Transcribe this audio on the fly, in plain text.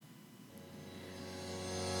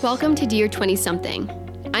Welcome to Dear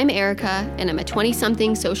 20-something. I'm Erica, and I'm a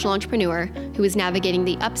 20-something social entrepreneur who is navigating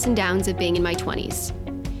the ups and downs of being in my 20s.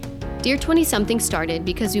 Dear 20-something started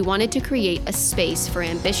because we wanted to create a space for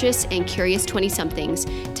ambitious and curious 20-somethings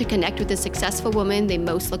to connect with the successful woman they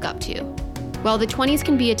most look up to. While the 20s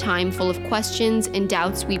can be a time full of questions and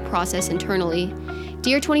doubts we process internally,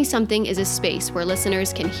 Dear 20-something is a space where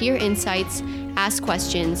listeners can hear insights, ask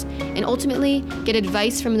questions, and ultimately get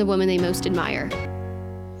advice from the woman they most admire.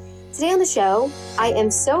 Today on the show, I am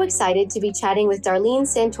so excited to be chatting with Darlene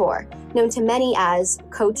Santor, known to many as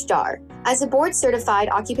Coach Dar. As a board-certified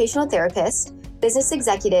occupational therapist, business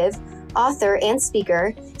executive, author, and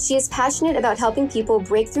speaker, she is passionate about helping people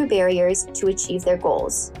break through barriers to achieve their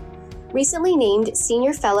goals. Recently named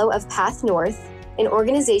Senior Fellow of Path North, an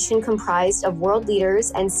organization comprised of world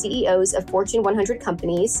leaders and CEOs of Fortune 100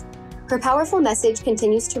 companies, her powerful message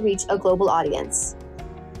continues to reach a global audience.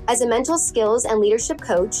 As a mental skills and leadership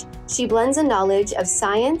coach, she blends a knowledge of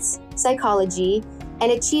science, psychology,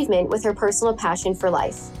 and achievement with her personal passion for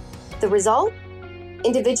life. The result?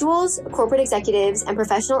 Individuals, corporate executives, and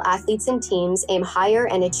professional athletes and teams aim higher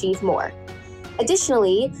and achieve more.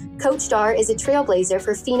 Additionally, Coach Dar is a trailblazer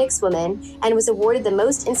for Phoenix women and was awarded the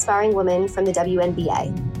Most Inspiring Woman from the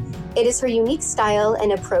WNBA. It is her unique style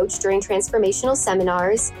and approach during transformational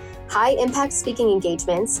seminars, high-impact speaking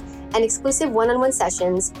engagements, and exclusive one-on-one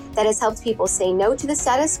sessions that has helped people say no to the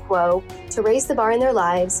status quo, to raise the bar in their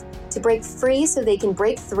lives, to break free so they can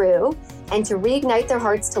break through, and to reignite their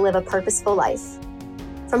hearts to live a purposeful life.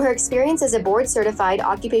 From her experience as a board-certified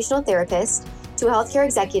occupational therapist, to a healthcare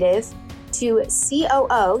executive, to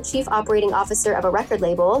COO, Chief Operating Officer of a record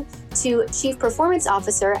label, to Chief Performance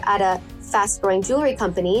Officer at a fast-growing jewelry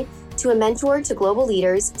company, to a mentor to global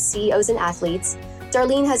leaders, CEOs, and athletes,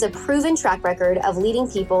 Darlene has a proven track record of leading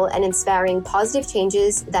people and inspiring positive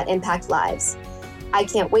changes that impact lives. I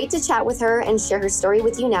can't wait to chat with her and share her story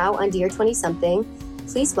with you now on Dear 20-something.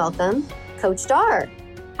 Please welcome Coach Dar.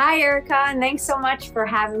 Hi, Erica, and thanks so much for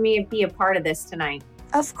having me be a part of this tonight.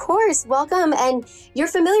 Of course, welcome. And you're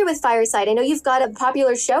familiar with Fireside. I know you've got a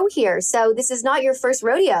popular show here, so this is not your first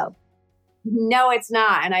rodeo. No, it's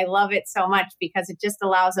not. And I love it so much because it just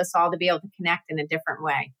allows us all to be able to connect in a different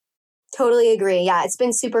way. Totally agree. Yeah, it's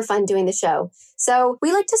been super fun doing the show. So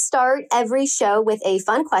we like to start every show with a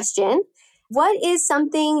fun question. What is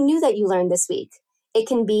something new that you learned this week? It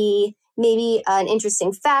can be maybe an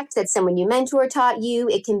interesting fact that someone you mentor taught you.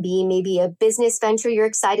 It can be maybe a business venture you're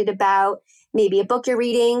excited about, maybe a book you're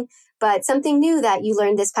reading, but something new that you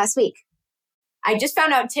learned this past week. I just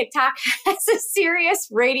found out TikTok has a serious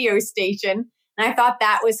radio station, and I thought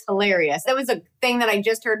that was hilarious. That was a thing that I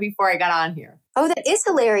just heard before I got on here. Oh, that is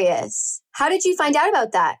hilarious. How did you find out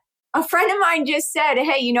about that? A friend of mine just said,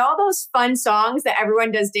 hey, you know all those fun songs that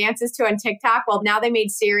everyone does dances to on TikTok? Well, now they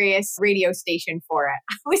made Sirius radio station for it.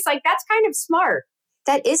 I was like, that's kind of smart.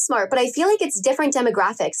 That is smart, but I feel like it's different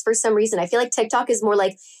demographics for some reason. I feel like TikTok is more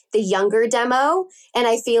like the younger demo, and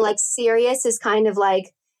I feel like Sirius is kind of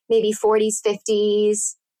like maybe 40s,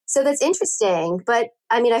 50s. So that's interesting, but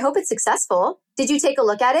I mean, I hope it's successful. Did you take a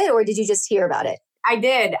look at it or did you just hear about it? I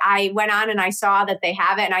did. I went on and I saw that they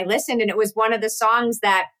have it and I listened, and it was one of the songs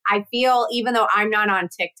that I feel, even though I'm not on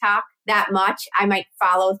TikTok that much, I might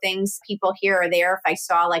follow things people here or there if I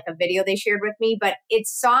saw like a video they shared with me, but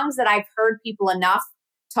it's songs that I've heard people enough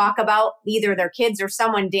talk about, either their kids or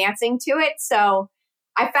someone dancing to it. So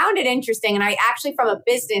I found it interesting. And I actually, from a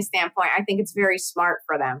business standpoint, I think it's very smart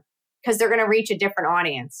for them because they're going to reach a different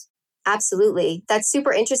audience. Absolutely. That's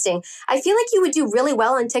super interesting. I feel like you would do really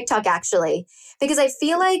well on TikTok, actually, because I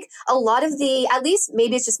feel like a lot of at least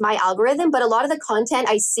maybe it's just my algorithm, but a lot of the content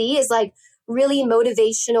I see is like really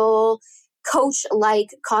motivational, coach-like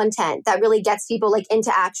content that really gets people like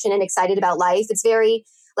into action and excited about life. It's very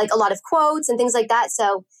like a lot of quotes and things like that.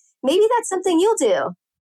 So maybe that's something you'll do.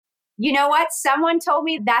 You know what? Someone told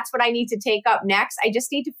me that's what I need to take up next. I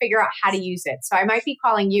just need to figure out how to use it. So I might be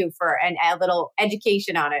calling you for a little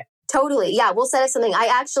education on it. Totally. Yeah, we'll set up something.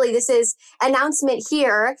 This is announcement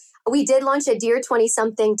here. We did launch a Dear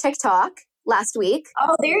 20-something TikTok last week.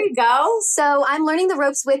 Oh, there you go. So I'm learning the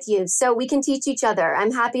ropes with you so we can teach each other.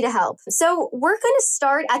 I'm happy to help. So we're going to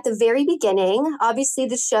start at the very beginning. Obviously,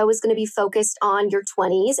 the show is going to be focused on your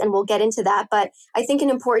 20s, and we'll get into that. But I think an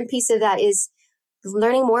important piece of that is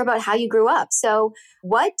learning more about how you grew up. So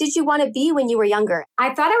what did you want to be when you were younger?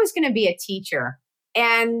 I thought I was going to be a teacher.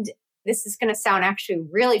 And this is going to sound actually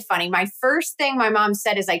really funny. My first thing my mom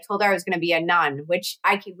said is I told her I was going to be a nun, which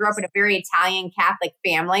I grew up in a very Italian Catholic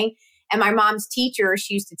family. And my mom's teachers,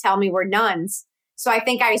 she used to tell me, were nuns. So I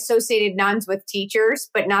think I associated nuns with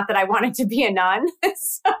teachers, but not that I wanted to be a nun.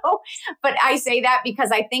 But I say that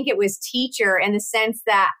because I think it was teacher in the sense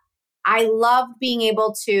that I loved being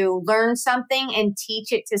able to learn something and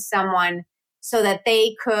teach it to someone so that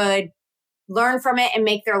they could learn from it and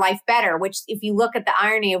make their life better, which if you look at the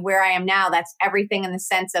irony of where I am now, that's everything in the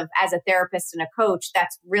sense of as a therapist and a coach,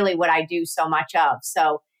 that's really what I do so much of.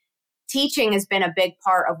 So teaching has been a big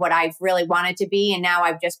part of what I've really wanted to be. And now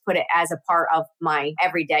I've just put it as a part of my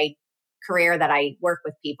everyday career that I work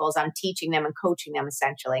with people is I'm teaching them and coaching them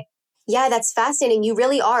essentially. Yeah, that's fascinating. You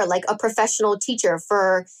really are like a professional teacher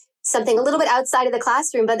for something a little bit outside of the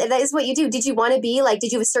classroom, but that is what you do. Did you want to be like,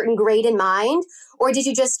 did you have a certain grade in mind? Or did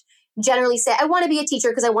you just generally say, I want to be a teacher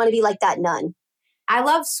because I want to be like that nun? I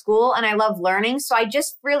love school and I love learning. So I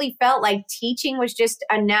just really felt like teaching was just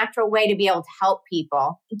a natural way to be able to help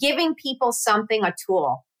people, giving people something, a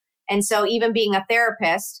tool. And so even being a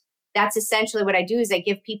therapist, that's essentially what I do is I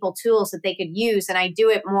give people tools that they could use. And I do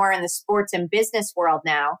it more in the sports and business world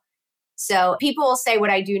now. So people will say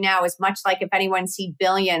what I do now is much like if anyone see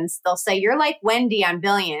Billions, they'll say, you're like Wendy on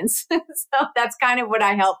Billions. So that's kind of what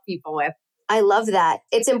I help people with. I love that.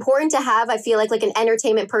 It's important to have, I feel like an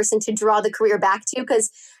entertainment person to draw the career back to,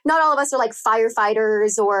 because not all of us are like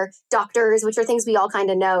firefighters or doctors, which are things we all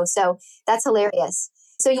kind of know. So that's hilarious.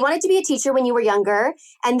 So you wanted to be a teacher when you were younger.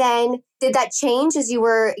 And then did that change as you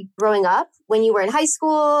were growing up, when you were in high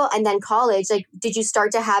school and then college? Like, did you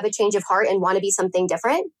start to have a change of heart and want to be something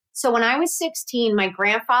different? So when I was 16, my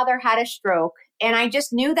grandfather had a stroke and I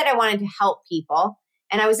just knew that I wanted to help people.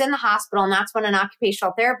 And I was in the hospital and that's when an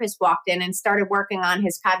occupational therapist walked in and started working on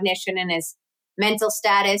his cognition and his mental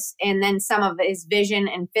status and then some of his vision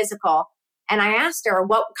and physical. And I asked her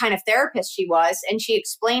what kind of therapist she was and she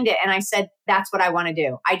explained it. And I said, that's what I want to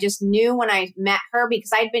do. I just knew when I met her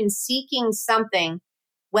because I'd been seeking something,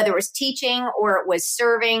 whether it was teaching or it was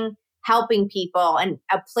serving, helping people, and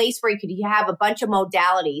a place where you could have a bunch of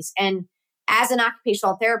modalities. And as an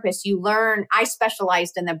occupational therapist, you learn, I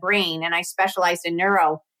specialized in the brain and I specialized in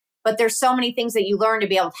neuro, but there's so many things that you learn to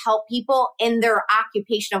be able to help people in their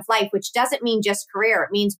occupation of life, which doesn't mean just career.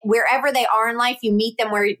 It means wherever they are in life, you meet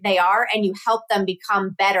them where they are and you help them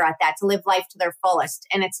become better at that, to live life to their fullest.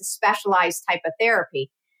 And it's a specialized type of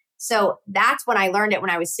therapy. So that's when I learned it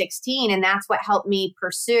when I was 16. And that's what helped me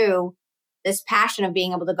pursue this passion of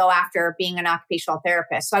being able to go after being an occupational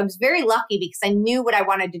therapist. So I was very lucky because I knew what I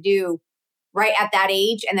wanted to do right at that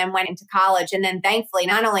age and then went into college. And then thankfully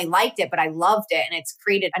not only liked it, but I loved it. And it's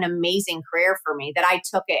created an amazing career for me that I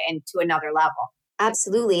took it into another level.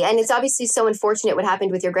 Absolutely. And it's obviously so unfortunate what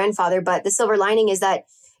happened with your grandfather, but the silver lining is that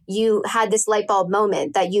you had this light bulb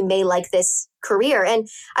moment that you may like this career. And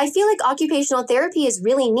I feel like occupational therapy is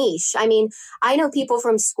really niche. I mean, I know people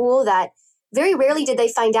from school that very rarely did they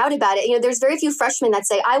find out about it. You know, there's very few freshmen that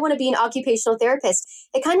say, I want to be an occupational therapist.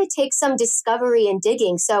 It kind of takes some discovery and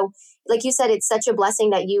digging. So like you said, it's such a blessing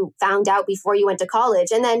that you found out before you went to college.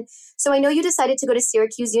 And then, so I know you decided to go to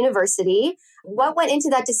Syracuse University. What went into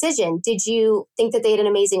that decision? Did you think that they had an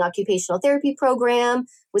amazing occupational therapy program?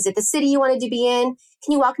 Was it the city you wanted to be in?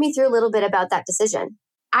 Can you walk me through a little bit about that decision?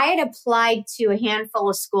 I had applied to a handful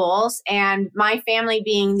of schools and my family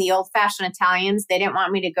being the old-fashioned Italians, they didn't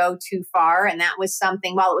want me to go too far. And that was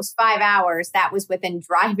something, while it was 5 hours, that was within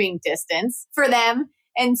driving distance for them.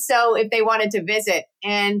 And so if they wanted to visit,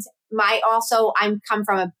 and I'm come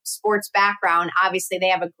from a sports background. Obviously, they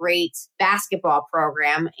have a great basketball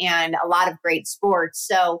program and a lot of great sports.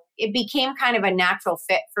 So it became kind of a natural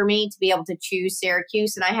fit for me to be able to choose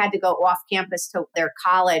Syracuse. And I had to go off campus to their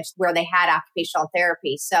college where they had occupational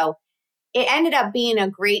therapy. So it ended up being a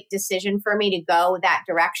great decision for me to go that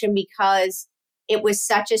direction because it was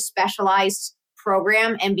such a specialized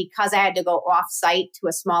program. And because I had to go off site to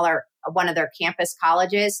a smaller, one of their campus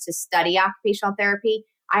colleges to study occupational therapy,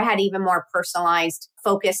 I had even more personalized,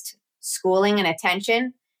 focused schooling and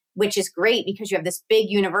attention, which is great because you have this big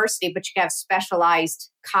university, but you have specialized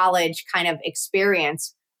college kind of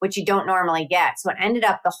experience, which you don't normally get. So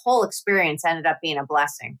the whole experience ended up being a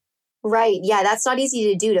blessing. Right. Yeah, that's not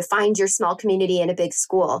easy to do, to find your small community in a big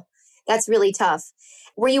school. That's really tough.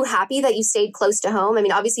 Were you happy that you stayed close to home? I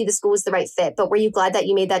mean, obviously the school was the right fit, but were you glad that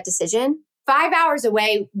you made that decision? 5 hours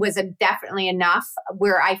away was definitely enough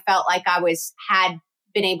where I felt like had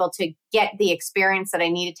been able to get the experience that I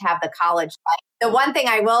needed to have the college life. The one thing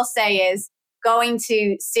I will say is going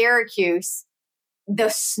to Syracuse, the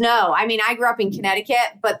snow. I mean, I grew up in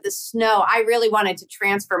Connecticut, but the snow, I really wanted to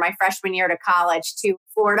transfer my freshman year to college to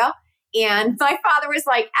Florida. And my father was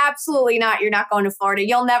like, absolutely not. You're not going to Florida.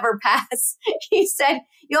 You'll never pass. He said,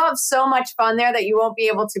 you'll have so much fun there that you won't be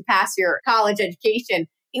able to pass your college education.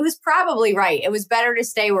 He was probably right. It was better to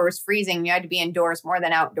stay where it was freezing. You had to be indoors more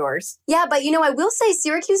than outdoors. Yeah, but I will say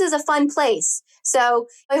Syracuse is a fun place. So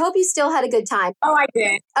I hope you still had a good time. Oh, I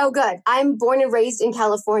did. Oh, good. I'm born and raised in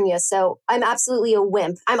California, so I'm absolutely a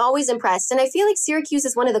wimp. I'm always impressed. And I feel like Syracuse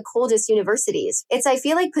is one of the coldest universities. I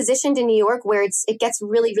feel like, positioned in New York where it gets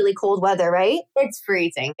really, really cold weather, right? It's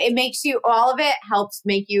freezing. It makes you, all of it helps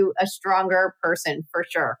make you a stronger person for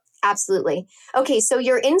sure. Absolutely. Okay, so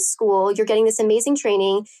you're in school, you're getting this amazing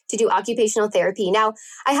training to do occupational therapy. Now,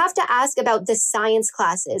 I have to ask about the science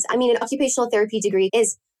classes. I mean, an occupational therapy degree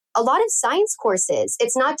is a lot of science courses.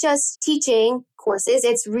 It's not just teaching courses,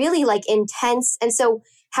 it's really like intense. And so,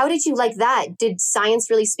 how did you like that? Did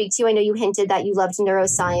science really speak to you? I know you hinted that you loved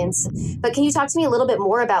neuroscience, but can you talk to me a little bit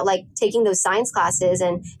more about like taking those science classes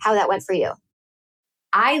and how that went for you?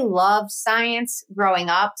 I loved science growing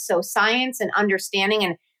up. So, science and understanding,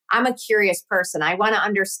 and I'm a curious person. I want to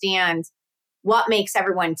understand what makes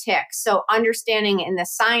everyone tick. So, understanding in the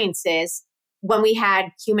sciences, when we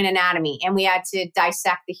had human anatomy and we had to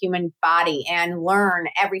dissect the human body and learn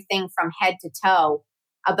everything from head to toe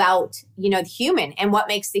about, the human and what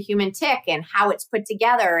makes the human tick and how it's put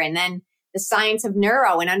together. And then the science of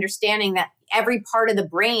neuro and understanding that every part of the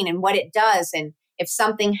brain and what it does. And if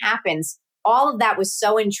something happens, all of that was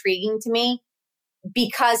so intriguing to me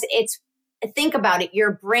because think about it,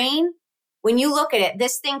 your brain, when you look at it,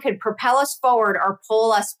 this thing could propel us forward or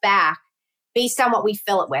pull us back based on what we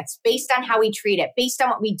fill it with, based on how we treat it, based on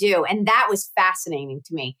what we do. And that was fascinating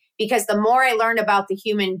to me because the more I learned about the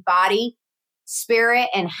human body, spirit,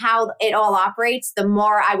 and how it all operates, the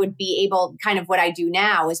more I would be able, kind of what I do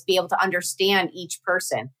now, is be able to understand each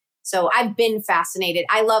person. So I've been fascinated.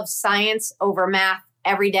 I love science over math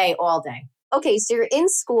every day, all day. Okay, so you're in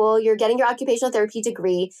school, you're getting your occupational therapy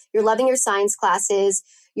degree, you're loving your science classes,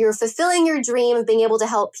 you're fulfilling your dream of being able to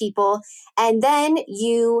help people, and then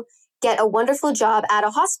you get a wonderful job at a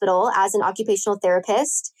hospital as an occupational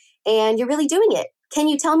therapist, and you're really doing it. Can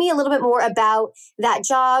you tell me a little bit more about that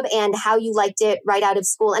job and how you liked it right out of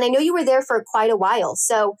school? And I know you were there for quite a while,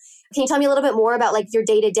 so can you tell me a little bit more about like your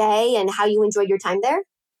day-to-day and how you enjoyed your time there?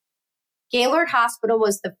 Gaylord Hospital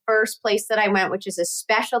was the first place that I went, which is a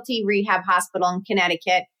specialty rehab hospital in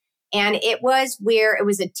Connecticut. And it was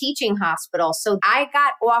a teaching hospital. So I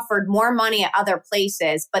got offered more money at other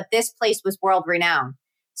places, but this place was world renowned.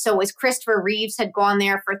 So it was Christopher Reeves had gone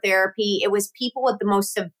there for therapy. It was people with the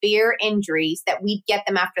most severe injuries that we'd get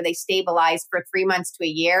them after they stabilized for 3 months to a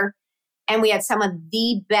year. And we had some of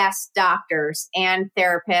the best doctors and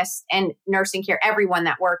therapists and nursing care, everyone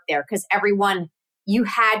that worked there, because you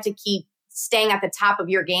had to keep staying at the top of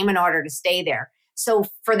your game in order to stay there. So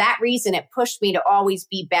for that reason, it pushed me to always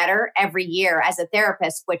be better every year as a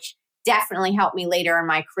therapist, which definitely helped me later in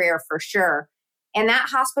my career for sure. And that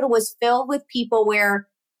hospital was filled with people where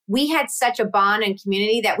we had such a bond and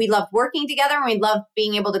community that we loved working together and we loved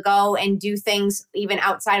being able to go and do things even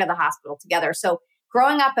outside of the hospital together. So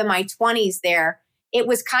growing up in my 20s there, it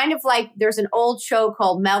was kind of like there's an old show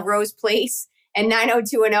called Melrose Place and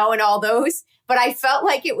 90210 and all those. But I felt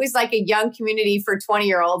like it was like a young community for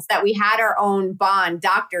 20-year-olds that we had our own bond,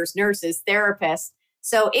 doctors, nurses, therapists.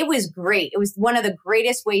 So it was great. It was one of the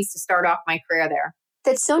greatest ways to start off my career there.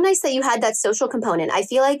 That's so nice that you had that social component. I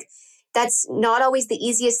feel like that's not always the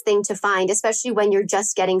easiest thing to find, especially when you're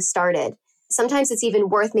just getting started. Sometimes it's even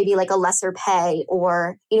worth maybe like a lesser pay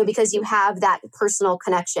or, because you have that personal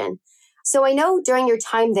connection. So I know during your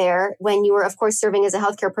time there, when you were, of course, serving as a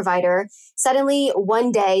healthcare provider, suddenly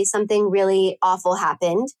one day something really awful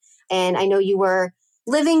happened. And I know you were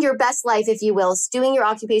living your best life, if you will, doing your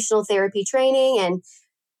occupational therapy training and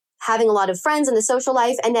having a lot of friends in the social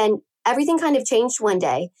life. And then everything kind of changed one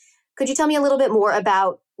day. Could you tell me a little bit more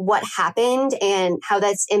about what happened and how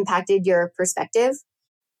that's impacted your perspective?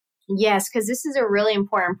 Yes, because this is a really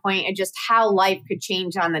important point of just how life could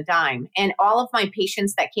change on the dime. And all of my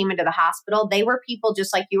patients that came into the hospital, they were people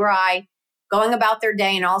just like you or I going about their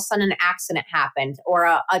day and all of a sudden an accident happened or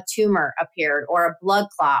a tumor appeared or a blood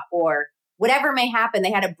clot or whatever may happen.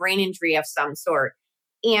 They had a brain injury of some sort.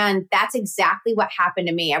 And that's exactly what happened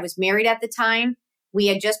to me. I was married at the time. We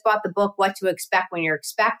had just bought the book, What to Expect When You're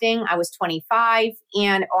Expecting. I was 25.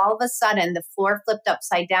 And all of a sudden, the floor flipped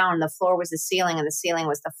upside down. The floor was the ceiling and the ceiling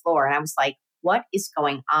was the floor. And I was like, what is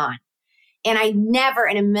going on? And I never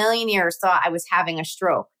in a million years thought I was having a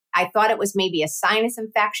stroke. I thought it was maybe a sinus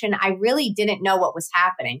infection. I really didn't know what was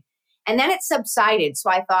happening. And then it subsided. So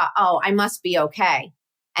I thought, oh, I must be okay.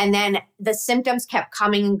 And then the symptoms kept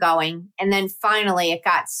coming and going. And then finally it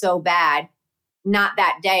got so bad. Not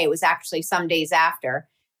that day, it was actually some days after.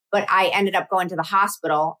 but I ended up going to the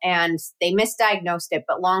hospital and they misdiagnosed it.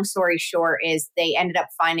 But long story short is they ended up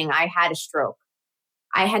finding I had a stroke.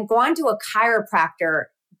 I had gone to a chiropractor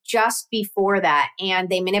just before that and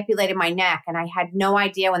they manipulated my neck. And I had no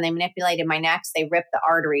idea when they manipulated my neck, they ripped the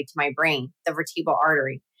artery to my brain, the vertebral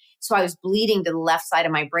artery. So I was bleeding to the left side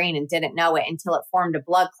of my brain and didn't know it until it formed a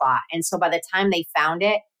blood clot. And so by the time they found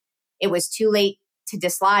it, it was too late to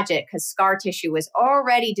dislodge it because scar tissue was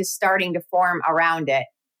already just starting to form around it.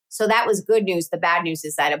 So that was good news. The bad news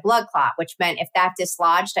is that a blood clot, which meant if that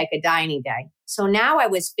dislodged, I could die any day. So now I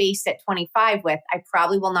was faced at 25 with, I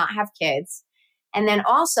probably will not have kids. And then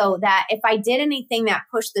also that if I did anything that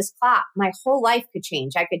pushed this clot, my whole life could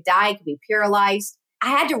change. I could die, I could be paralyzed. I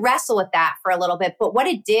had to wrestle with that for a little bit. But what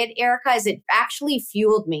it did, Erica, is it actually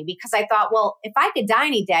fueled me because I thought, well, if I could die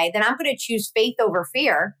any day, then I'm going to choose faith over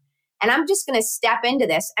fear. And I'm just going to step into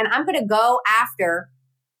this and I'm going to go after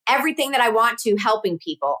everything that I want to helping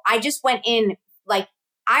people. I just went in like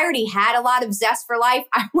I already had a lot of zest for life.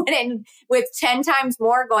 I went in with 10 times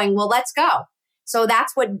more going, well, let's go. So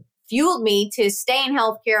that's what fueled me to stay in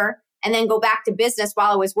healthcare and then go back to business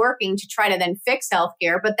while I was working to try to then fix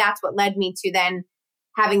healthcare. But that's what led me to then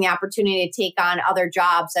having the opportunity to take on other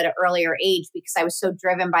jobs at an earlier age because I was so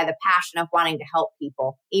driven by the passion of wanting to help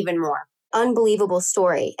people even more. Unbelievable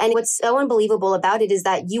story. And what's so unbelievable about it is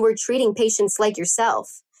that you were treating patients like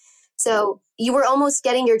yourself. So you were almost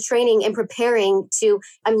getting your training and preparing to,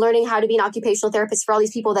 I'm learning how to be an occupational therapist for all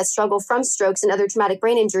these people that struggle from strokes and other traumatic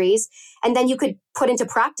brain injuries. And then you could put into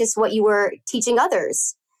practice what you were teaching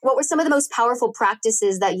others. What were some of the most powerful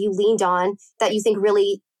practices that you leaned on that you think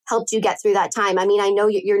really helped you get through that time? I mean, I know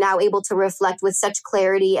you're now able to reflect with such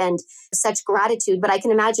clarity and such gratitude, but I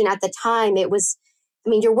can imagine at the time it was,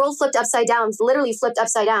 your world flipped upside down, literally flipped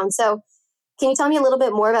upside down. So can you tell me a little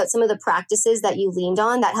bit more about some of the practices that you leaned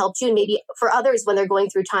on that helped you and maybe for others when they're going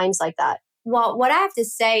through times like that? Well, what I have to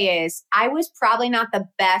say is I was probably not the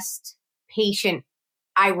best patient,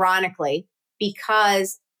 ironically,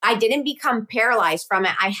 because I didn't become paralyzed from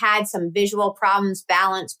it. I had some visual problems,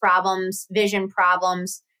 balance problems, vision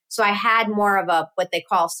problems. So I had more of what they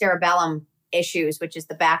call cerebellum issues, which is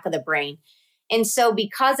the back of the brain. And so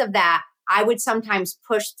because of that, I would sometimes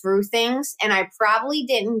push through things and I probably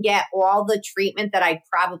didn't get all the treatment that I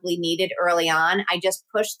probably needed early on. I just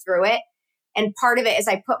pushed through it. And part of it is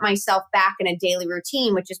I put myself back in a daily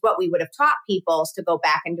routine, which is what we would have taught people is to go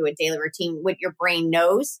back into a daily routine, what your brain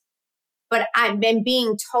knows. But I've been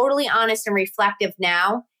being totally honest and reflective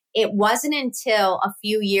now. It wasn't until a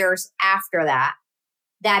few years after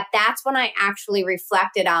that's when I actually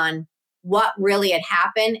reflected on what really had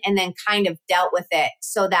happened and then kind of dealt with it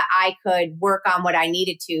so that I could work on what I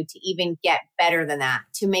needed to even get better than that,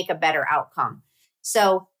 to make a better outcome.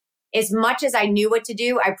 So as much as I knew what to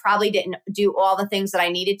do, I probably didn't do all the things that I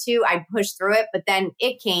needed to. I pushed through it, but then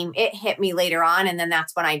it hit me later on. And then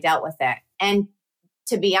that's when I dealt with it. And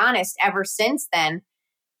to be honest, ever since then,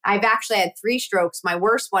 I've actually had 3 strokes. My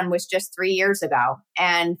worst one was just 3 years ago.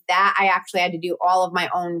 And that I actually had to do all of my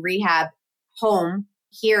own rehab home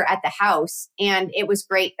here at the house. And it was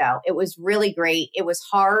great though. It was really great. It was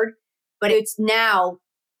hard, but it's now,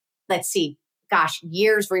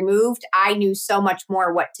 years removed. I knew so much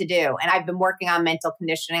more what to do. And I've been working on mental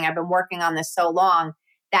conditioning. I've been working on this so long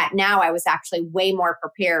that now I was actually way more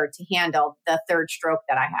prepared to handle the 3rd stroke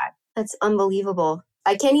that I had. That's unbelievable.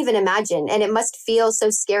 I can't even imagine. And it must feel so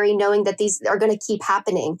scary knowing that these are going to keep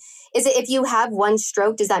happening. Is it if you have one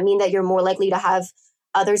stroke, does that mean that you're more likely to have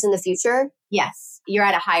others in the future? Yes, you're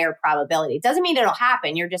at a higher probability. It doesn't mean it'll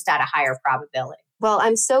happen. You're just at a higher probability. Well,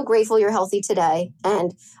 I'm so grateful you're healthy today.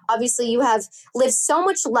 And obviously you have lived so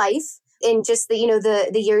much life in just the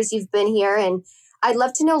years you've been here. And I'd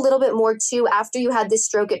love to know a little bit more too, after you had this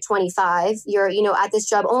stroke at 25, you're, at this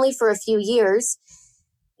job only for a few years.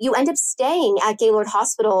 You end up staying at Gaylord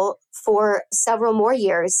Hospital for several more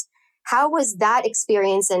years. How was that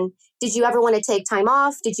experience? And did you ever want to take time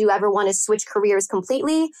off? Did you ever want to switch careers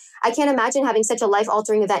completely? I can't imagine having such a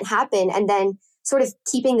life-altering event happen and then sort of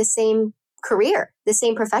keeping the same career, the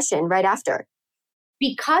same profession right after.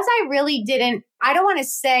 Because I really didn't, I don't want to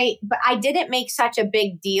say, but I didn't make such a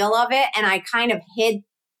big deal of it. And I kind of hid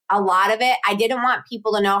a lot of it. I didn't want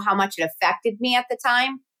people to know how much it affected me at the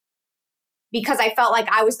time. Because I felt like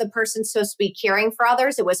I was the person supposed to be caring for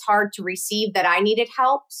others. It was hard to receive that I needed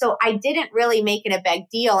help. So I didn't really make it a big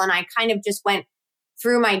deal. And I kind of just went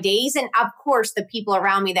through my days. And of course, the people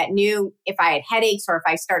around me that knew if I had headaches or if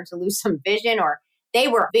I started to lose some vision, they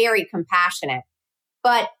were very compassionate.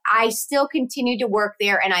 But I still continued to work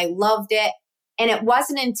there and I loved it. And it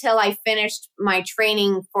wasn't until I finished my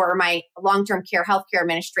training for my long-term care healthcare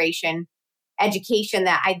administration education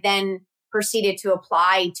that I then proceeded to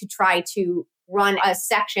apply to try to run a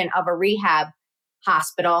section of a rehab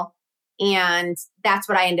hospital. And that's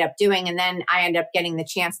what I ended up doing. And then I ended up getting the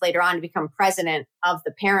chance later on to become president of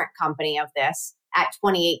the parent company of this at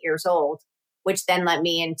 28 years old, which then led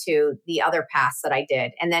me into the other paths that I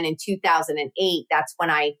did. And then in 2008, that's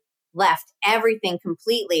when I left everything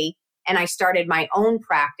completely and I started my own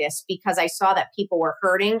practice because I saw that people were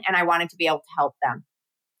hurting and I wanted to be able to help them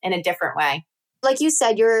in a different way. Like you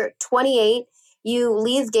said, you're 28, you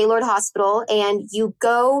leave Gaylord Hospital and you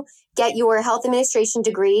go get your health administration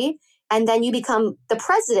degree, and then you become the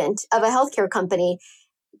president of a healthcare company.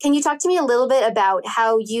 Can you talk to me a little bit about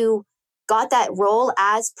how you got that role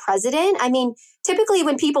as president? I mean, typically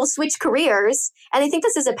when people switch careers, and I think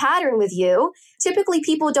this is a pattern with you, typically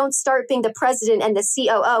people don't start being the president and the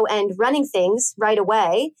COO and running things right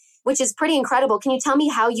away, which is pretty incredible. Can you tell me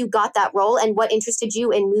how you got that role and what interested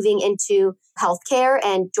you in moving into healthcare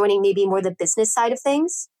and joining maybe more the business side of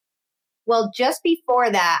things? Well, just before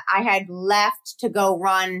that, I had left to go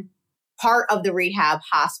run part of the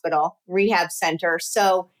rehab center.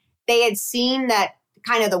 So they had seen that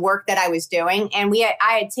kind of the work that I was doing. And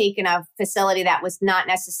I had taken a facility that was not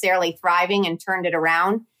necessarily thriving and turned it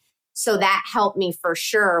around. So that helped me for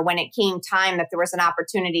sure when it came time that there was an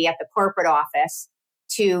opportunity at the corporate office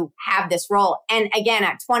to have this role. And again,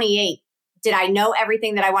 at 28, did I know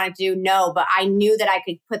everything that I wanted to do? No, but I knew that I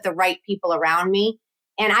could put the right people around me.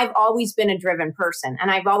 And I've always been a driven person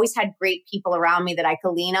and I've always had great people around me that I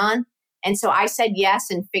could lean on. And so I said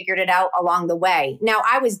yes and figured it out along the way. Now,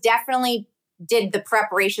 I was definitely did the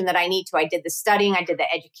preparation that I need to. I did the studying, I did the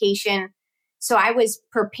education. So I was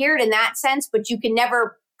prepared in that sense, but you can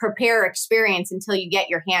never prepare experience until you get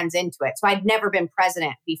your hands into it. So I'd never been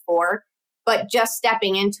president before, but just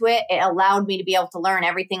stepping into it, it allowed me to be able to learn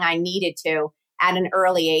everything I needed to at an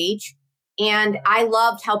early age. And I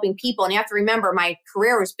loved helping people. And you have to remember, my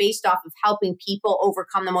career was based off of helping people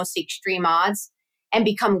overcome the most extreme odds and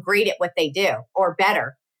become great at what they do or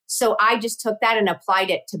better. So I just took that and applied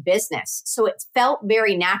it to business. So it felt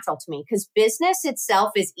very natural to me because business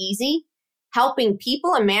itself is easy. Helping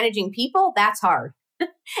people and managing people, that's hard.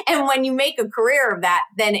 And when you make a career of that,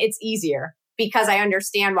 then it's easier because I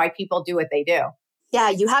understand why people do what they do. Yeah,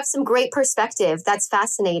 you have some great perspective. That's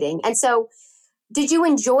fascinating. And so did you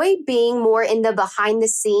enjoy being more in the behind the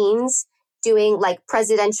scenes, doing like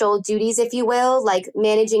presidential duties, if you will, like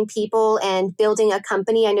managing people and building a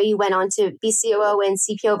company? I know you went on to be COO and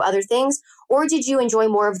CPO of other things. Or did you enjoy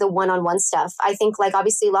more of the one-on-one stuff? I think like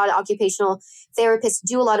obviously a lot of occupational therapists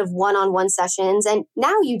do a lot of one-on-one sessions. And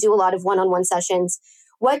now you do a lot of one-on-one sessions.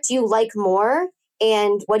 What do you like more?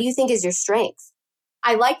 And what do you think is your strength?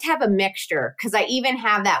 I like to have a mixture because I even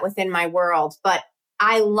have that within my world. But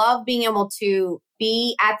I love being able to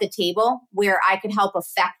be at the table where I could help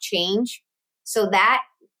affect change. So that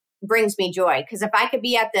brings me joy because if I could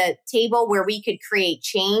be at the table where we could create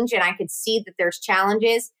change and I could see that there's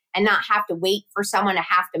challenges and not have to wait for someone to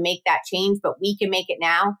have to make that change, but we can make it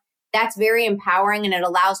now, that's very empowering and it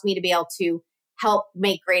allows me to be able to help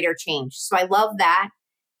make greater change. So I love that.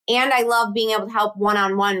 And I love being able to help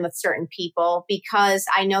one-on-one with certain people because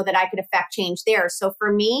I know that I could affect change there. So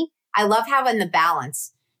for me, I love having the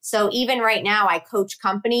balance. So even right now, I coach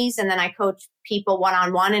companies and then I coach people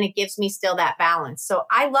one-on-one and it gives me still that balance. So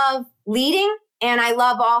I love leading and I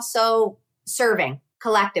love also serving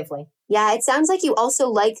collectively. Yeah, it sounds like you also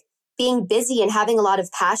like being busy and having a lot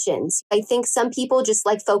of passions. I think some people just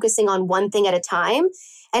like focusing on one thing at a time.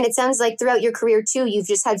 And it sounds like throughout your career too, you've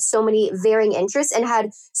just had so many varying interests and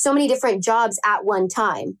had so many different jobs at one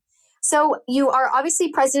time. So you are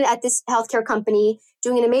obviously president at this healthcare company,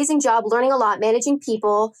 doing an amazing job, learning a lot, managing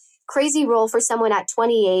people, crazy role for someone at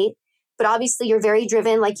 28. But obviously you're very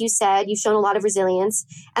driven, like you said, you've shown a lot of resilience.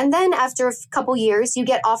 And then after a couple years, you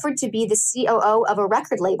get offered to be the COO of a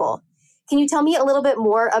record label. Can you tell me a little bit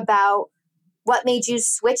more about what made you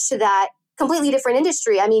switch to that completely different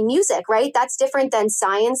industry? I mean, music, right? That's different than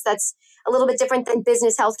science. That's a little bit different than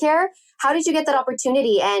business healthcare. How did you get that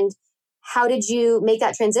opportunity and how did you make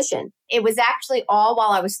that transition? It was actually all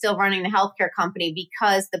while I was still running the healthcare company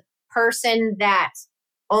because the person that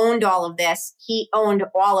owned all of this, he owned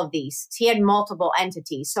all of these. He had multiple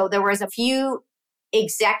entities. So there was a few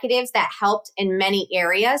executives that helped in many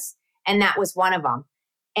areas, and that was one of them.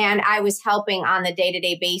 And I was helping on the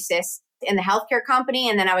day-to-day basis in the healthcare company.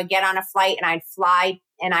 And then I would get on a flight and I'd fly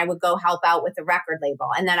and I would go help out with the record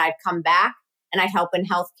label. And then I'd come back and I'd help in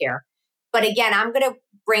healthcare. But again, I'm going to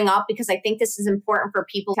bring up, because I think this is important for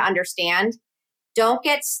people to understand, don't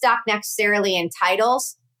get stuck necessarily in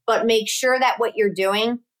titles, but make sure that what you're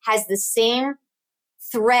doing has the same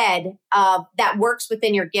thread that works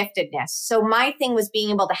within your giftedness. So my thing was being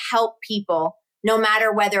able to help people, no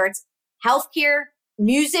matter whether it's healthcare,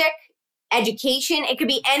 music, education, it could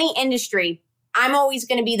be any industry. I'm always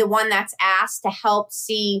going to be the one that's asked to help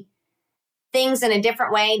see things in a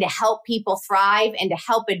different way, to help people thrive and to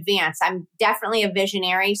help advance. I'm definitely a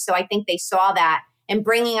visionary. So I think they saw that and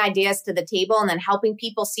bringing ideas to the table and then helping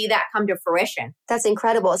people see that come to fruition. That's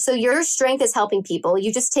incredible. So your strength is helping people.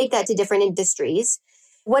 You just take that to different industries.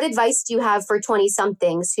 What advice do you have for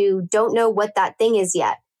 20-somethings who don't know what that thing is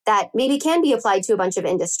yet, that maybe can be applied to a bunch of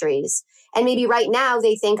industries? And maybe right now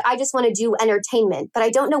they think, I just want to do entertainment, but I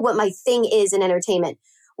don't know what my thing is in entertainment.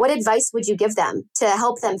 What advice would you give them to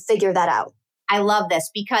help them figure that out? I love this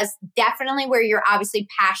because definitely where you're obviously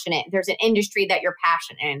passionate, there's an industry that you're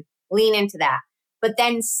passionate in, lean into that. But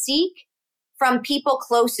then seek from people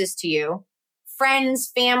closest to you, friends,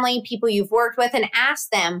 family, people you've worked with, and ask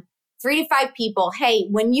them 3 to 5 people, hey,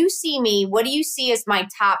 when you see me, what do you see as my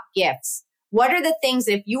top gifts? What are the things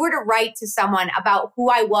that if you were to write to someone about who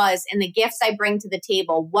I was and the gifts I bring to the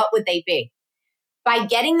table, what would they be? By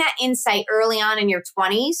getting that insight early on in your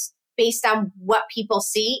 20s, based on what people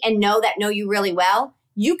see and know you really well,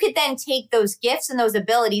 you could then take those gifts and those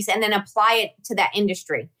abilities and then apply it to that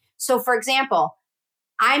industry. So for example,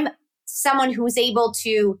 I'm someone who's able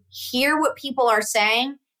to hear what people are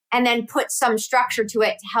saying and then put some structure to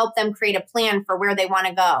it to help them create a plan for where they want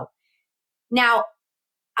to go. Now,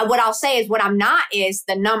 what I'll say is what I'm not is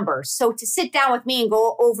the numbers. So to sit down with me and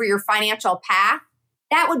go over your financial path,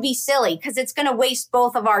 that would be silly because it's going to waste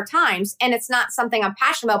both of our times. And it's not something I'm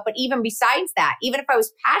passionate about. But even besides that, even if I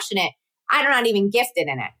was passionate, I'm not even gifted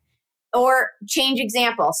in it. Or change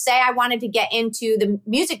example, say I wanted to get into the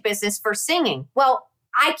music business for singing. Well,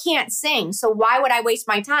 I can't sing. So why would I waste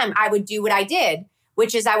my time? I would do what I did,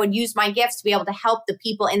 which is I would use my gifts to be able to help the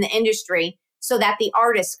people in the industry so that the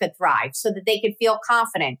artists could thrive, so that they could feel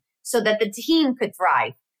confident, so that the team could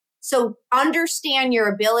thrive. So understand your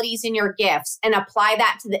abilities and your gifts and apply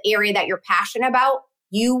that to the area that you're passionate about.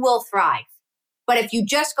 You will thrive. But if you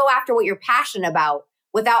just go after what you're passionate about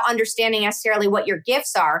without understanding necessarily what your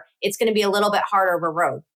gifts are, it's going to be a little bit harder of a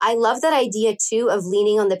road. I love that idea too of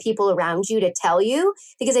leaning on the people around you to tell you,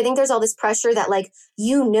 because I think there's all this pressure that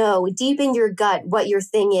deep in your gut what your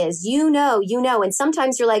thing is, and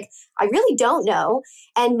sometimes you're like, I really don't know.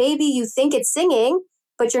 And maybe you think it's singing,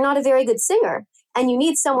 but you're not a very good singer. And you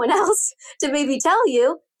need someone else to maybe tell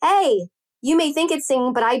you, hey, you may think it's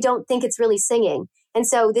singing, but I don't think it's really singing. And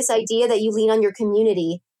so this idea that you lean on your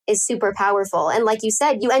community is super powerful. And like you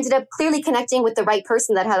said, you ended up clearly connecting with the right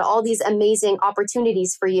person that had all these amazing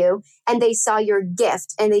opportunities for you. And they saw your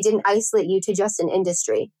gift and they didn't isolate you to just an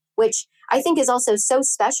industry, which I think is also so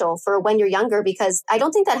special for when you're younger, because I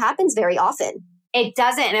don't think that happens very often. It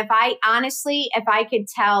doesn't. And if I could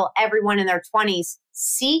tell everyone in their 20s,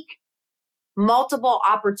 seek multiple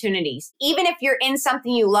opportunities. Even if you're in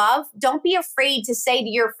something you love, don't be afraid to say to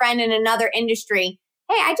your friend in another industry,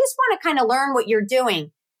 hey, I just want to kind of learn what you're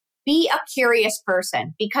doing. Be a curious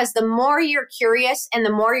person, because the more you're curious and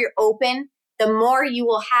the more you're open, the more you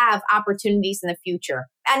will have opportunities in the future.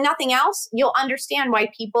 And nothing else, you'll understand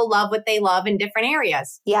why people love what they love in different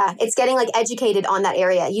areas. Yeah, it's getting educated on that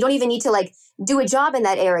area. You don't even need to do a job in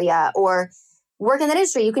that area or work in that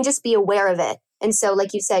industry. You can just be aware of it. And so,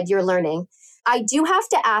 like you said, you're learning. I do have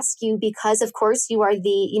to ask you, because of course you are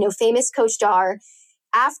the famous Coach Dar.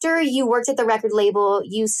 After you worked at the record label,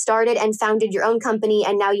 you started and founded your own company,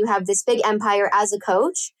 and now you have this big empire as a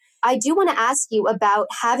coach. I do want to ask you about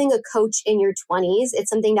having a coach in your 20s.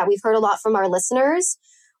 It's something that we've heard a lot from our listeners.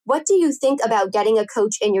 What do you think about getting a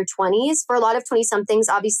coach in your 20s? For a lot of 20-somethings,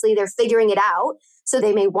 obviously, they're figuring it out. So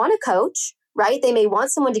they may want a coach, right? They may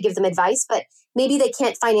want someone to give them advice, but maybe they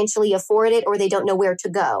can't financially afford it or they don't know where to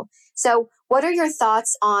go. So what are your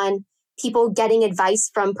thoughts on people getting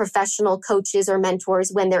advice from professional coaches or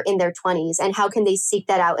mentors when they're in their 20s, and how can they seek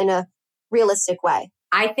that out in a realistic way?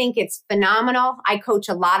 I think it's phenomenal. I coach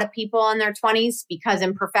a lot of people in their 20s because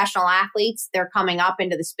in professional athletes, they're coming up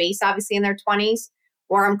into the space, obviously, in their 20s.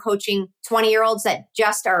 Or I'm coaching 20-year-olds that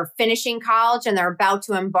just are finishing college and they're about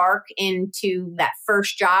to embark into that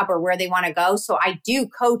first job or where they want to go. So I do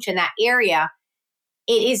coach in that area.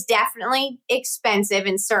 It is definitely expensive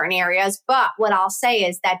in certain areas, but what I'll say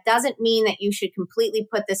is that doesn't mean that you should completely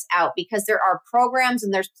put this out, because there are programs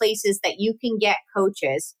and there's places that you can get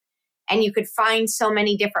coaches, and you could find so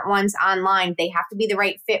many different ones online. They have to be the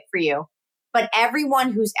right fit for you. But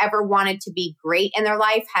everyone who's ever wanted to be great in their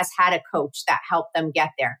life has had a coach that helped them get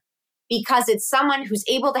there, because it's someone who's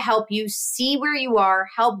able to help you see where you are,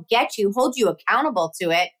 help get you, hold you accountable to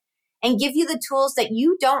it, and give you the tools that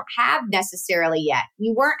you don't have necessarily yet.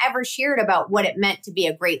 You weren't ever shared about what it meant to be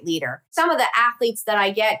a great leader. Some of the athletes that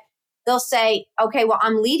I get, they'll say, okay, well,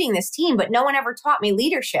 I'm leading this team, but no one ever taught me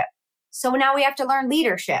leadership. So now we have to learn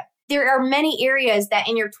leadership. There are many areas that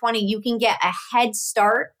in your 20s, you can get a head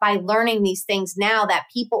start by learning these things now that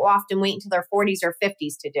people often wait until their 40s or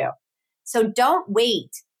 50s to do. So don't wait.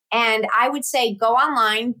 And I would say go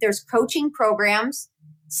online. There's coaching programs.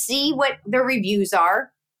 See what the reviews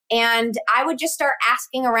are. And I would just start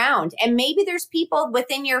asking around. And maybe there's people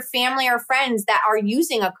within your family or friends that are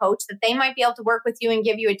using a coach that they might be able to work with you and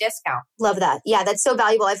give you a discount. Love that. Yeah, that's so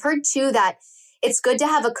valuable. I've heard too that it's good to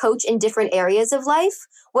have a coach in different areas of life.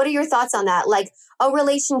 What are your thoughts on that? Like a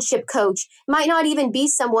relationship coach might not even be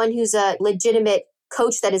someone who's a legitimate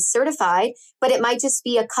coach that is certified, but it might just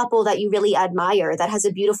be a couple that you really admire that has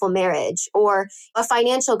a beautiful marriage, or a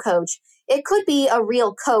financial coach. It could be a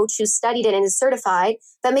real coach who studied it and is certified,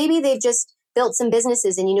 but maybe they've just built some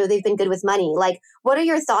businesses and they've been good with money. Like, what are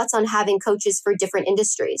your thoughts on having coaches for different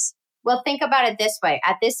industries? Well, think about it this way.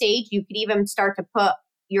 At this age, you could even start to put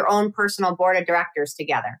your own personal board of directors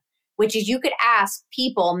together, which is you could ask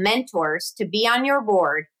people, mentors, to be on your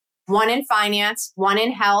board, one in finance, one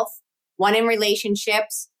in health, one in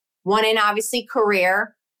relationships, one in obviously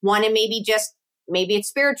career, one in maybe it's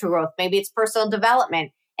spiritual growth, maybe it's personal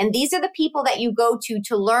development. And these are the people that you go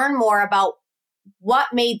to learn more about what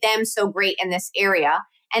made them so great in this area.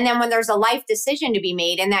 And then when there's a life decision to be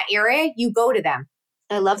made in that area, you go to them.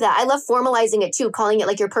 I love that. I love formalizing it too, calling it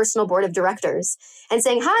like your personal board of directors and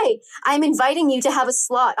saying, hi, I'm inviting you to have a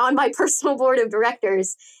slot on my personal board of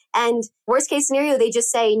directors. And worst case scenario, they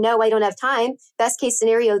just say, no, I don't have time. Best case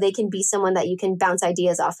scenario, they can be someone that you can bounce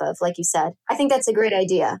ideas off of, like you said. I think that's a great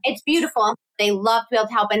idea. It's beautiful. They love to be able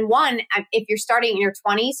to help. And one, if you're starting in your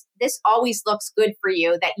 20s, this always looks good for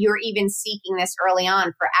you that you're even seeking this early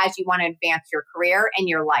on for as you want to advance your career and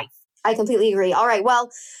your life. I completely agree. All right. Well,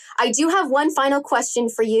 I do have one final question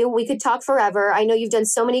for you. We could talk forever. I know you've done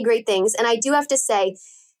so many great things. And I do have to say,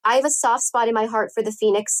 I have a soft spot in my heart for the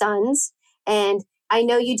Phoenix Suns. And I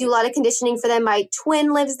know you do a lot of conditioning for them. My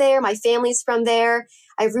twin lives there. My family's from there.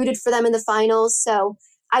 I rooted for them in the finals. So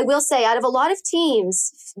I will say, out of a lot of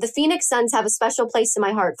teams, the Phoenix Suns have a special place in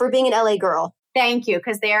my heart for being an LA girl. Thank you,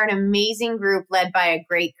 because they are an amazing group led by a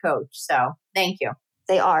great coach. So thank you.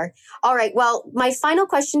 They are. All right. Well, my final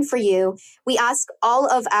question for you, we ask all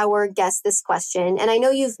of our guests this question. And I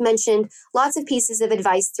know you've mentioned lots of pieces of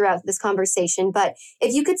advice throughout this conversation, but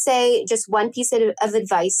if you could say just one piece of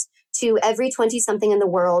advice to every 20-something in the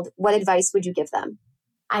world, what advice would you give them?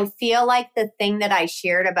 I feel like the thing that I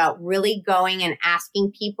shared about really going and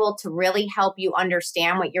asking people to really help you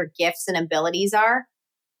understand what your gifts and abilities are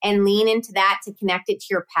and lean into that to connect it to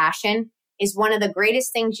your passion is one of the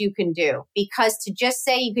greatest things you can do. Because to just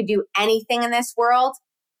say you could do anything in this world,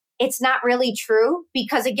 it's not really true.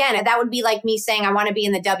 Because again, that would be like me saying I want to be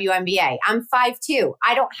in the WNBA. I'm 5'2".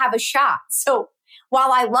 I don't have a shot. So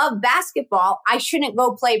while I love basketball, I shouldn't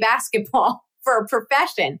go play basketball for a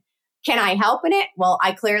profession. Can I help in it? Well,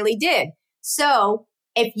 I clearly did. So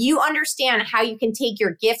if you understand how you can take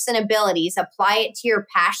your gifts and abilities, apply it to your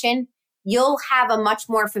passion, you'll have a much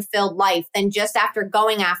more fulfilled life than just after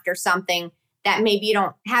going after something that maybe you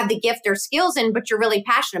don't have the gift or skills in, but you're really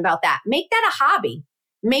passionate about that. Make that a hobby.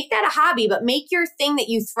 Make that a hobby, but make your thing that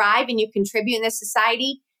you thrive and you contribute in this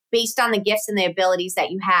society based on the gifts and the abilities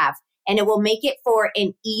that you have. And it will make it for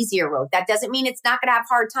an easier road. That doesn't mean it's not going to have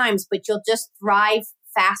hard times, but you'll just thrive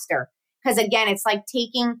faster. Because again, it's like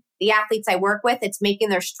taking the athletes I work with, it's making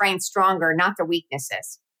their strengths stronger, not their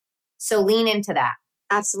weaknesses. So lean into that.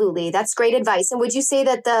 Absolutely. That's great advice. And would you say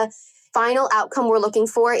that the final outcome we're looking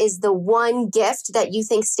for is the one gift that you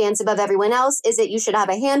think stands above everyone else? Is it you should have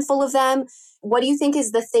a handful of them? What do you think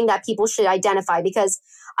is the thing that people should identify? Because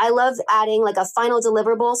I love adding like a final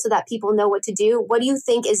deliverable so that people know what to do. What do you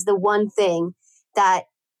think is the one thing that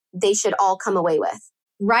they should all come away with?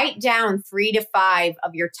 Write down 3 to 5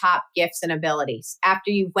 of your top gifts and abilities.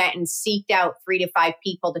 After you went and seeked out 3 to 5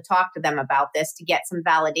 people to talk to them about this to get some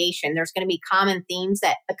validation, there's going to be common themes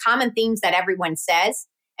that everyone says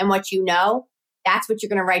and what you know, that's what you're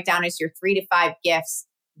going to write down as your 3 to 5 gifts.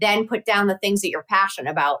 Then put down the things that you're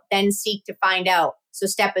passionate about. Then seek to find out. So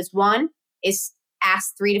step 1 is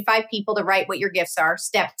ask 3 to 5 people to write what your gifts are.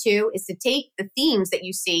 Step 2 is to take the themes that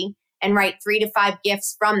you see and write 3 to 5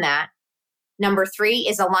 gifts from that. Number 3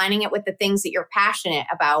 is aligning it with the things that you're passionate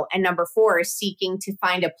about. And number 4 is seeking to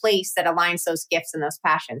find a place that aligns those gifts and those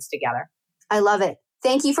passions together. I love it.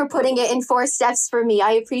 Thank you for putting it in 4 steps for me.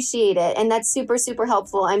 I appreciate it. And that's super, super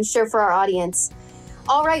helpful, I'm sure, for our audience.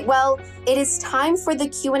 All right, well, it is time for the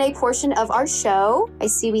Q&A portion of our show. I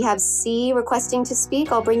see we have C requesting to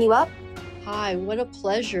speak. I'll bring you up. Hi, what a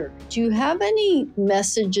pleasure. Do you have any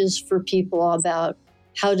messages for people about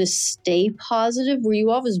how to stay positive? Were you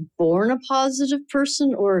always born a positive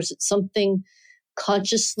person, or is it something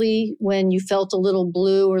consciously when you felt a little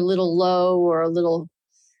blue or a little low or a little,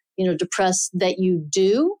 depressed that you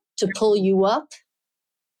do to pull you up?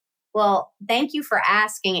 Well, thank you for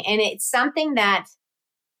asking. And it's something that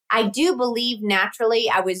I do believe naturally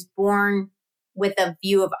I was born with a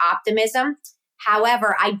view of optimism.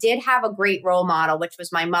 However, I did have a great role model, which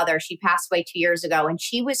was my mother. She passed away 2 years ago, and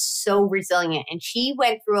she was so resilient, and she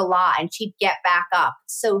went through a lot and she'd get back up.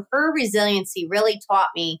 So her resiliency really taught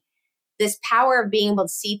me this power of being able to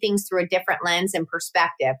see things through a different lens and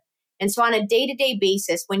perspective. And so on a day-to-day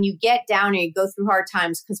basis, when you get down or you go through hard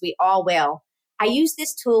times, because we all will, I use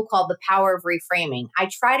this tool called the power of reframing. I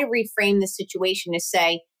try to reframe the situation to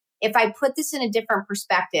say, if I put this in a different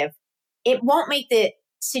perspective, it won't make the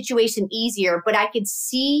situation easier, but I could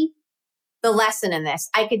see the lesson in this.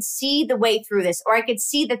 I could see the way through this, or I could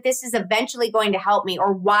see that this is eventually going to help me,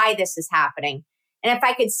 or why this is happening. And if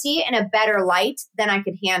I could see it in a better light, then I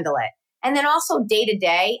could handle it. And then also day to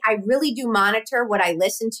day, I really do monitor what I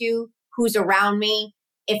listen to, who's around me,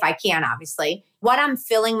 if I can, obviously, what I'm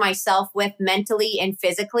filling myself with mentally and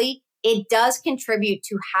physically. It does contribute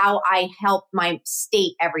to how I help my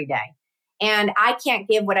state every day. And I can't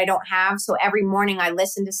give what I don't have. So every morning I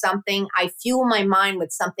listen to something, I fuel my mind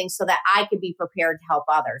with something so that I could be prepared to help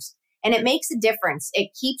others. And it makes a difference. It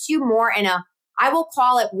keeps you more in I will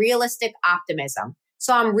call it realistic optimism.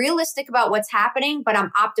 So I'm realistic about what's happening, but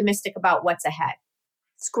I'm optimistic about what's ahead.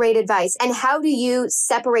 It's great advice. And how do you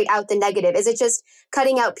separate out the negative? Is it just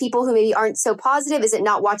cutting out people who maybe aren't so positive? Is it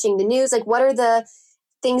not watching the news? Like, what are the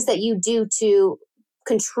things that you do to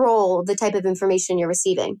control the type of information you're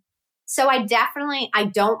receiving? So I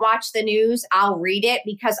don't watch the news. I'll read it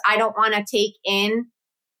because I don't want to take in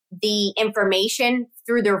the information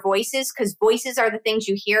through their voices, because voices are the things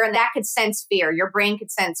you hear, and that could sense fear. Your brain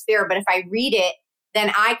could sense fear. But if I read it,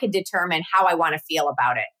 then I could determine how I want to feel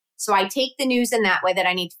about it. So I take the news in that way that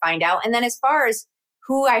I need to find out. And then as far as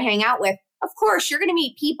who I hang out with, of course, you're going to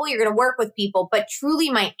meet people, you're going to work with people, but truly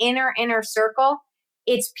my inner circle,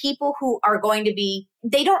 it's people who are going to be,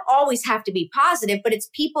 they don't always have to be positive, but it's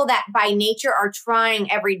people that by nature are trying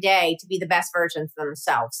every day to be the best versions of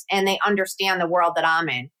themselves. And they understand the world that I'm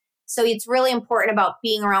in. So it's really important about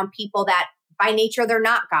being around people that by nature, they're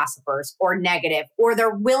not gossipers or negative, or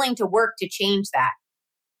they're willing to work to change that.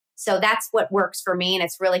 So that's what works for me, and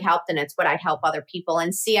it's really helped, and it's what I help other people.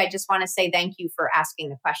 And see, I just want to say thank you for asking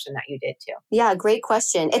the question that you did too. Yeah, great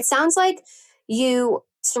question. It sounds like you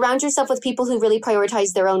surround yourself with people who really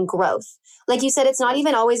prioritize their own growth. Like you said, it's not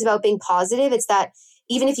even always about being positive. It's that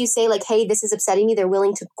even if you say like, hey, this is upsetting me, they're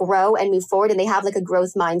willing to grow and move forward, and they have like a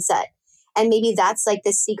growth mindset. And maybe that's like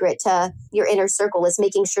the secret to your inner circle, is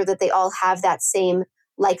making sure that they all have that same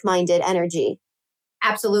like-minded energy.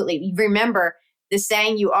 Absolutely. Remember the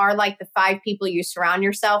saying, you are like the 5 people you surround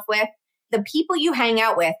yourself with. The people you hang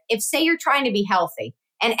out with, if say you're trying to be healthy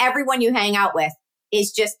and everyone you hang out with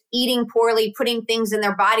is just eating poorly, putting things in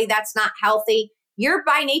their body that's not healthy, you're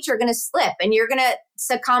by nature going to slip and you're going to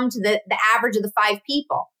succumb to the average of the 5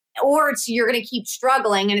 people. Or you're going to keep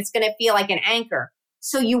struggling and it's going to feel like an anchor.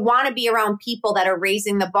 So you want to be around people that are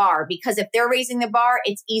raising the bar, because if they're raising the bar,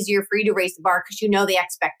 it's easier for you to raise the bar because you know the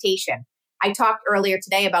expectation. I talked earlier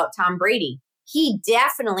today about Tom Brady. He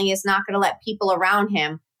definitely is not going to let people around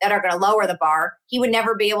him that are going to lower the bar. He would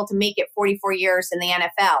never be able to make it 44 years in the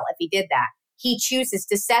NFL if he did that. He chooses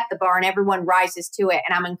to set the bar and everyone rises to it.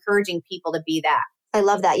 And I'm encouraging people to be that. I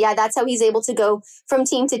love that. Yeah, that's how he's able to go from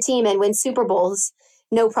team to team and win Super Bowls,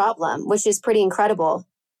 no problem, which is pretty incredible.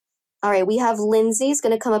 All right, we have Lindsay's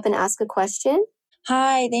going to come up and ask a question.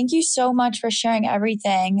 Hi, thank you so much for sharing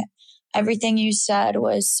everything. Everything you said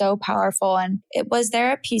was so powerful. And was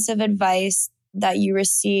there a piece of advice that you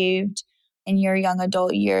received in your young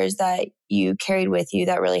adult years that you carried with you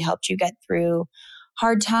that really helped you get through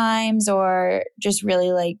hard times, or just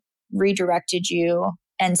really like redirected you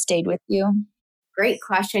and stayed with you? Great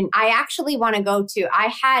question. I actually want to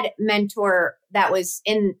I had a mentor that was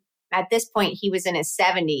at this point, he was in his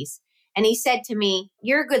 70s. And he said to me,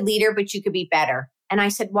 you're a good leader, but you could be better. And I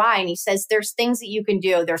said, why? And he says, there's things that you can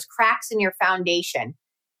do. There's cracks in your foundation.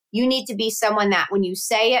 You need to be someone that when you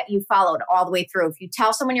say it, you follow it all the way through. If you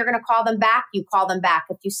tell someone you're going to call them back, you call them back.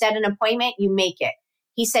 If you set an appointment, you make it.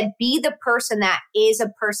 He said, be the person that is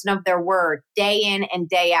a person of their word day in and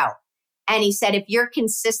day out. And he said, if you're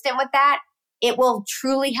consistent with that, it will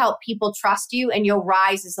truly help people trust you and you'll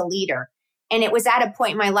rise as a leader. And it was at a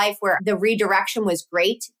point in my life where the redirection was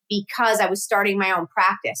great because I was starting my own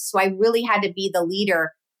practice. So I really had to be the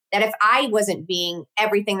leader that if I wasn't being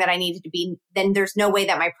everything that I needed to be, then there's no way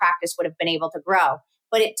that my practice would have been able to grow.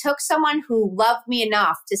 But it took someone who loved me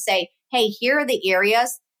enough to say, hey, here are the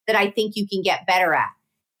areas that I think you can get better at.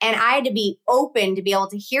 And I had to be open to be able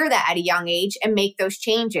to hear that at a young age and make those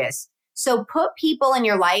changes. So put people in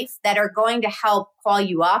your life that are going to help call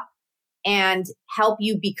you up and help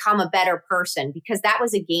you become a better person, because that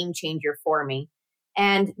was a game changer for me.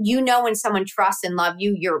 And when someone trusts and loves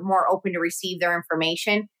you, you're more open to receive their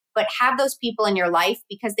information. But have those people in your life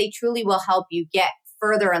because they truly will help you get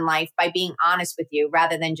further in life by being honest with you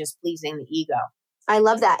rather than just pleasing the ego. I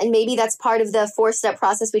love that. And maybe that's part of the 4-step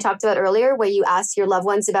process we talked about earlier, where you ask your loved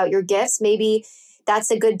ones about your gifts. Maybe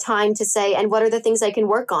that's a good time to say, and what are the things I can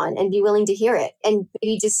work on, and be willing to hear it, and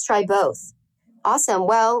maybe just try both. Awesome.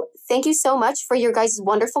 Well, thank you so much for your guys'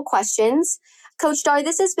 wonderful questions. Coach Dar,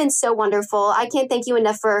 this has been so wonderful. I can't thank you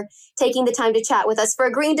enough for taking the time to chat with us, for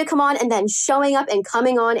agreeing to come on and then showing up and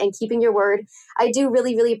coming on and keeping your word. I do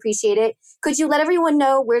really, really appreciate it. Could you let everyone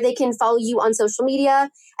know where they can follow you on social media?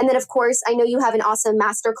 And then, of course, I know you have an awesome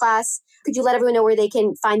masterclass. Could you let everyone know where they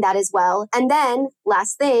can find that as well? And then,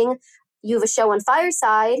 last thing, you have a show on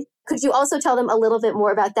Fireside. Could you also tell them a little bit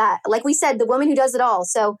more about that? Like we said, the woman who does it all.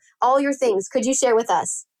 So all your things, could you share with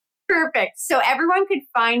us? Perfect. So everyone could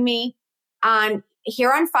find me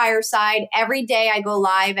here on Fireside. Every day I go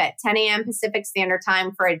live at 10 a.m. Pacific Standard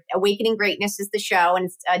Time for Awakening Greatness is the show, and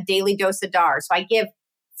it's a daily dose of DAR. So I give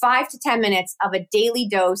 5 to 10 minutes of a daily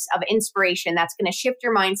dose of inspiration that's going to shift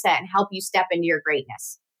your mindset and help you step into your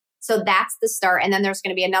greatness. So that's the start. And then there's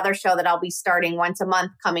going to be another show that I'll be starting once a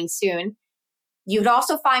month coming soon. You'd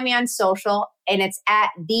also find me on social, and it's at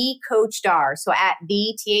the Coach Dar. So at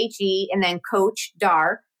the THE and then Coach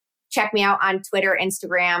Dar. Check me out on Twitter,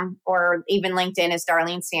 Instagram, or even LinkedIn as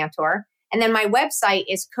Darlene Santor. And then my website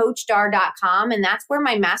is coachdar.com, and that's where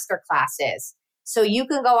my masterclass is. So you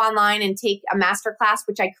can go online and take a masterclass,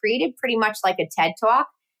 which I created pretty much like a TED Talk.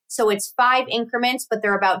 So it's 5 increments, but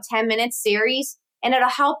they're about 10-minute series. And it'll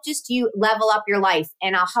help just you level up your life,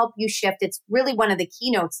 and I'll help you shift. It's really one of the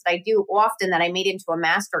keynotes that I do often that I made into a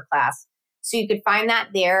masterclass. So you could find that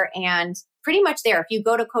there, and pretty much there. If you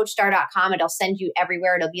go to coachdar.com, it'll send you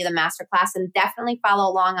everywhere. It'll be the masterclass, and definitely follow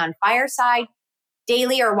along on Fireside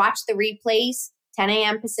daily or watch the replays 10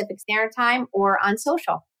 a.m. Pacific Standard Time or on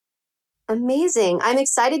social. Amazing. I'm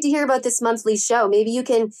excited to hear about this monthly show. Maybe you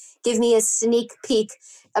can give me a sneak peek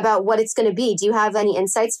about what it's going to be. Do you have any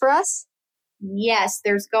insights for us? Yes,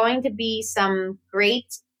 there's going to be some great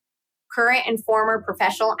current and former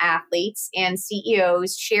professional athletes and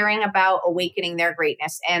CEOs sharing about awakening their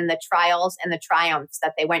greatness and the trials and the triumphs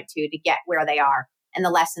that they went to get where they are and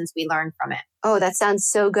the lessons we learned from it. Oh, that sounds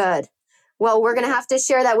so good. Well, we're going to have to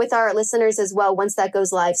share that with our listeners as well once that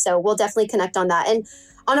goes live. So we'll definitely connect on that. And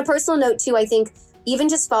on a personal note too, I think even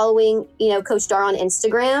just following, Coach Dar on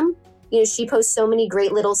Instagram, she posts so many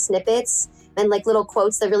great little snippets and like little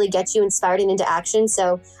quotes that really get you inspired and into action.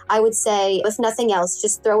 So I would say, if nothing else,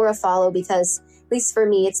 just throw her a follow, because at least for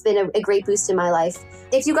me, it's been a great boost in my life.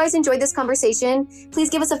 If you guys enjoyed this conversation, please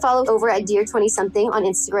give us a follow over at Dear 20-something on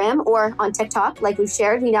Instagram or on TikTok. Like we've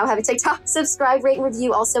shared, we now have a TikTok. Subscribe, rate, and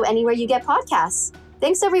review also anywhere you get podcasts.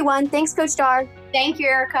 Thanks, everyone. Thanks, Coach Dar. Thank you,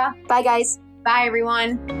 Erica. Bye, guys. Bye,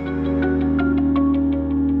 everyone.